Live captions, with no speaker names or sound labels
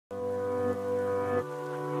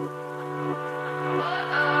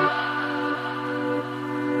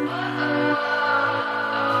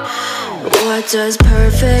What does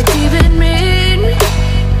perfect even mean?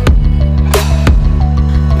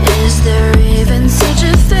 Is there even such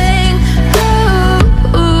a thing?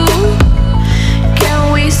 Ooh,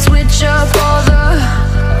 can we switch up all the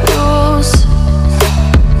rules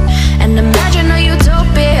and imagine a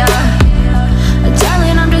utopia?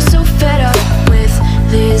 Darling, I'm just so fed up with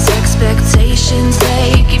these expectations.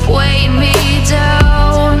 They keep weighing me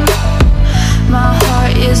down. My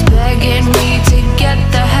heart is begging me to get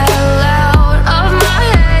the hell out of my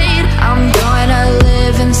head. I'm gonna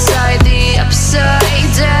live inside the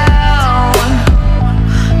upside down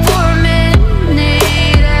for a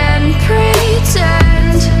minute and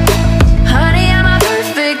pretend, honey, I'm a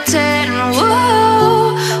perfect 10.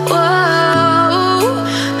 Whoa, whoa,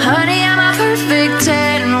 honey, I'm a perfect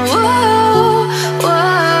 10. Whoa,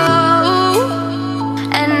 whoa,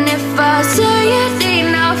 and if I say it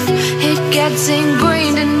enough, it gets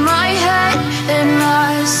ingrained in my head, and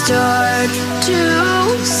I start to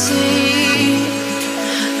see,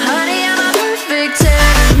 honey, I'm a perfect 10.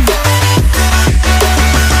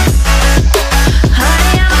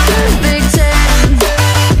 Honey, I'm a perfect 10.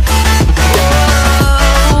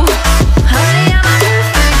 Whoa, honey, I'm a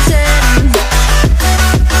perfect 10.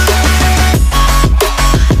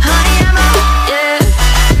 Honey, I'm a, yeah.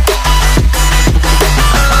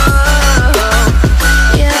 Oh,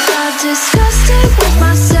 yeah, I've discussed it with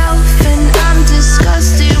myself, and I'm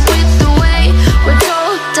disgusted with the way we're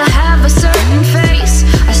told to have a certain face,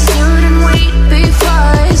 a certain weight,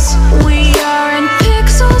 because we aren't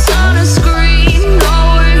pixels on a screen. No,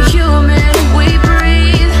 we're human, we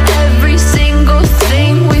breathe. Every single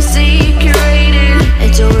thing we see curated,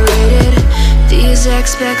 it's overrated. These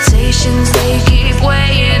expectations, they keep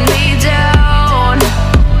weighing me down.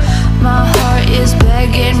 My heart is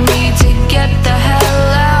begging me to get the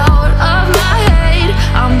hell out of my head.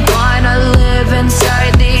 I'm gonna live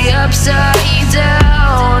inside the upside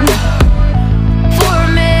down for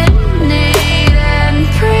a minute and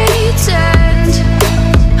pretend,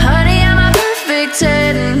 honey, I'm a perfect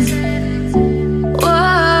 10.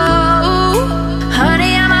 Whoa,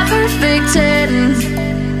 honey, I'm a perfect 10.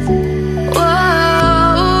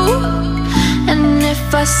 Whoa, and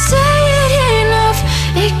if I say it enough,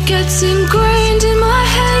 it gets ingrained in my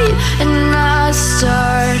head, and I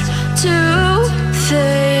start to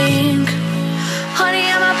think, honey,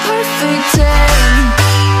 I'm a perfect 10.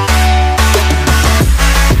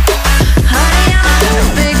 Honey, I'm a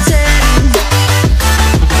perfect 10.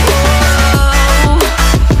 Whoa,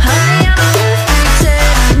 honey, I'm a perfect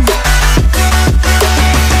 10.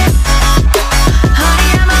 Honey,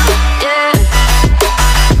 I'm a, yeah. Oh,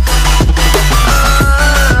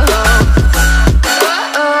 oh,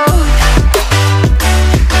 oh, oh,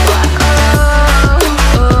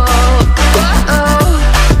 oh, oh,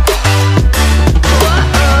 oh.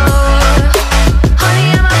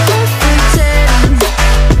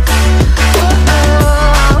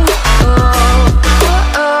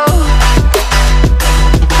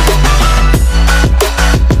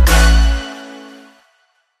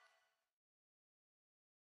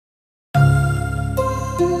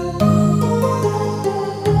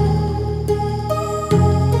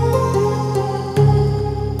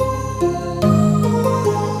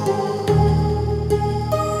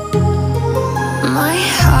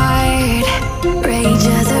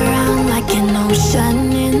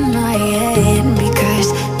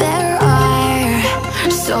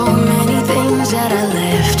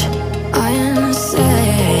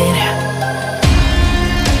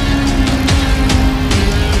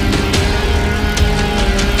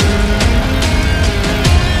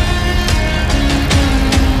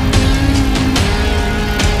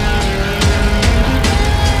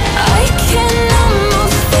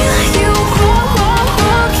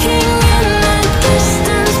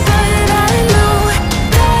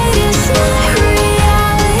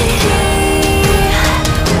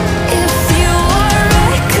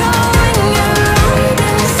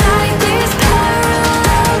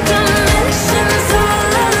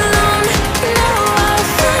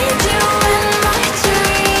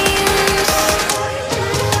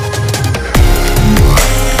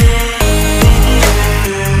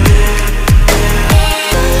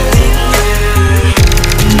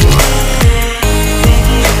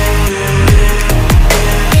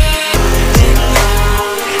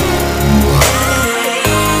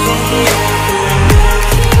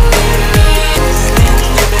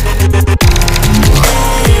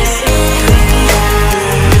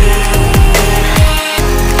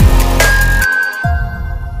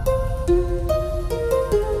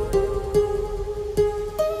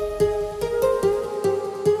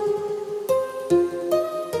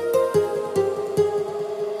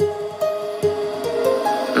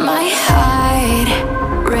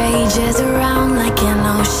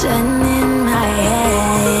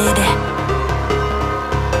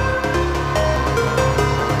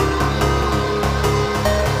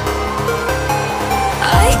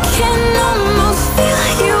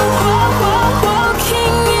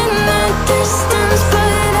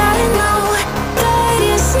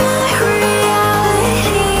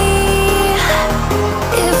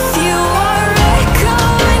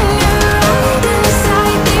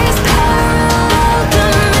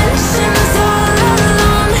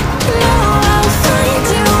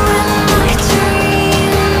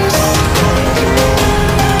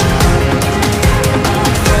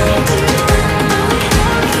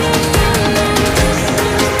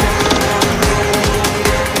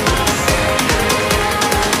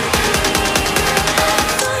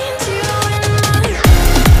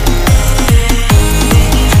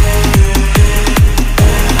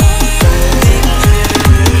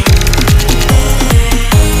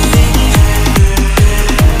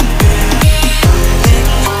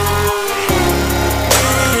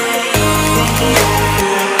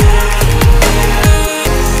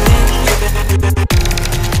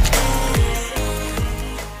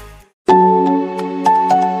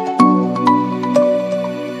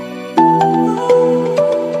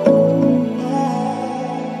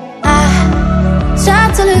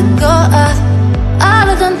 go of all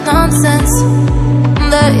of the nonsense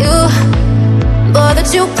that you, boy, that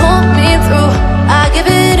you put me through. I give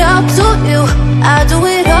it up to you.